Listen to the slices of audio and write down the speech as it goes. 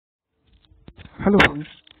Hello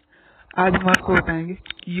friends, आज हम आपको बताएंगे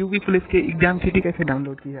कि यूपी पुलिस के एग्जाम सिटी कैसे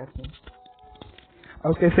डाउनलोड की जाती है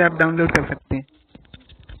और कैसे आप डाउनलोड कर सकते हैं।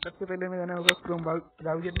 सबसे पहले मैं जाना होगा क्रोम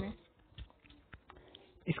ब्राउजर में।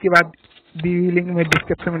 इसके बाद दी हुई लिंक मैं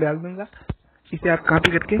डिस्क्रिप्शन में डाल दूंगा, इसे आप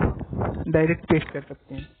कॉपी करके डायरेक्ट पेस्ट कर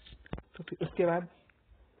सकते हैं। तो फिर उसके बाद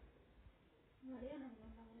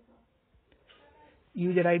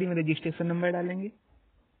यूजर आईडी में रजिस्ट्रेशन नंबर डालेंगे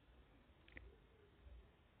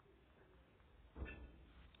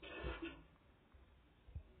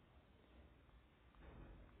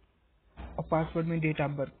और पासवर्ड में डेट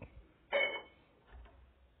ऑफ बर्थ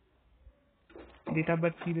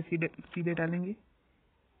सीधे डालेंगे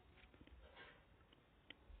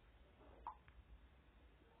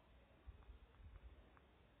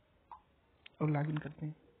और लॉगिन करते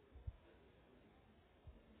हैं।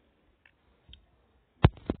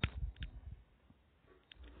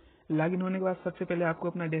 लॉगिन होने के बाद सबसे पहले आपको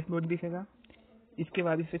अपना डैशबोर्ड दिखेगा। इसके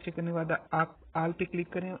बाद इसे चेक करने के बाद आप ऑल पे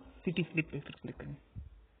क्लिक करें और सिटी स्लिप पे क्लिक करें।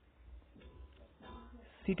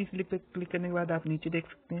 सिटी स्लिप पे क्लिक करने के बाद आप नीचे देख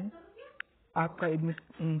सकते हैं आपका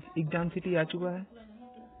एग्जाम सिटी आ चुका है।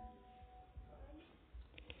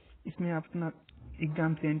 इसमें आप अपना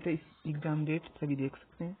एग्जाम सेंटर, एग्जाम डेट सभी देख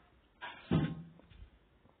सकते हैं।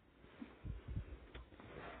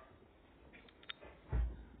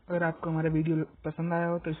 अगर आपको हमारा वीडियो पसंद आया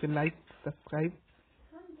हो तो इसे लाइक, सब्सक्राइब,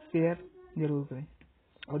 शेयर जरूर करें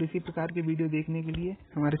और इसी प्रकार के वीडियो देखने के लिए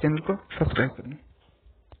हमारे चैनल को सब्सक्राइब करें।